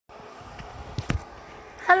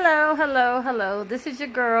Hello, hello, hello. This is your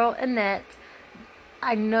girl, Annette.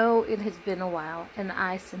 I know it has been a while, and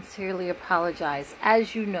I sincerely apologize.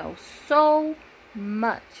 As you know, so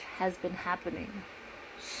much has been happening.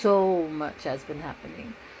 So much has been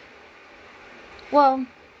happening. Well,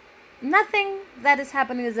 nothing that is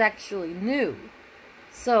happening is actually new.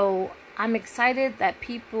 So I'm excited that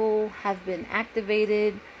people have been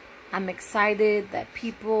activated. I'm excited that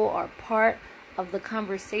people are part of the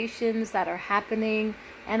conversations that are happening.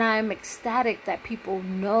 And I'm ecstatic that people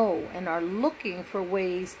know and are looking for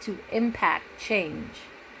ways to impact change.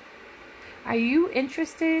 Are you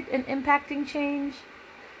interested in impacting change?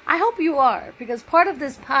 I hope you are, because part of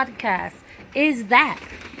this podcast is that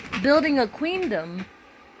building a queendom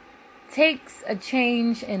takes a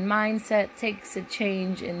change in mindset, takes a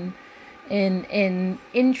change in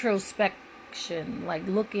introspection, like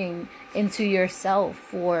looking into yourself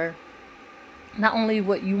for not only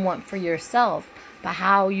what you want for yourself, but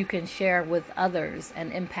how you can share with others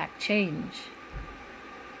and impact change.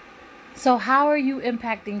 So how are you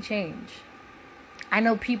impacting change? I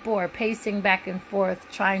know people are pacing back and forth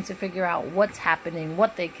trying to figure out what's happening,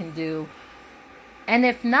 what they can do. And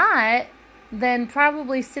if not, then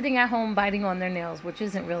probably sitting at home biting on their nails, which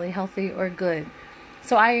isn't really healthy or good.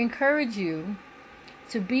 So I encourage you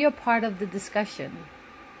to be a part of the discussion.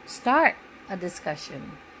 Start a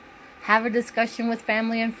discussion. Have a discussion with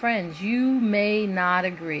family and friends. You may not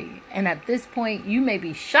agree. And at this point, you may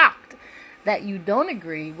be shocked that you don't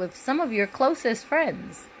agree with some of your closest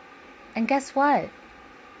friends. And guess what?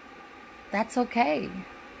 That's okay.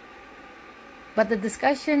 But the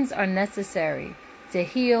discussions are necessary to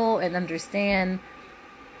heal and understand,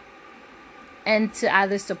 and to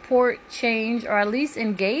either support change or at least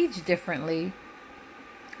engage differently.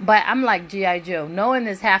 But I'm like G.I. Joe. Knowing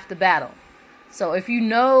is half the battle. So if you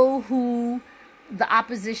know who the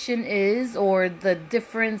opposition is, or the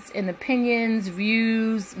difference in opinions,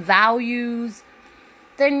 views, values,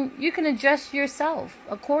 then you can adjust yourself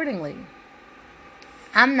accordingly.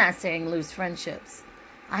 I'm not saying lose friendships.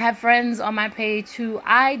 I have friends on my page who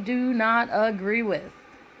I do not agree with.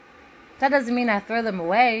 That doesn't mean I throw them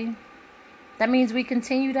away. That means we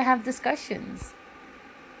continue to have discussions.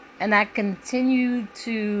 And I continue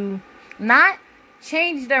to not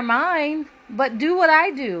change their mind, but do what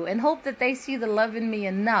I do and hope that they see the love in me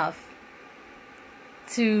enough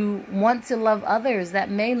to want to love others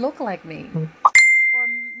that may look like me. Or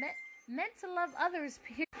meant to love others,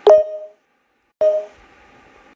 period.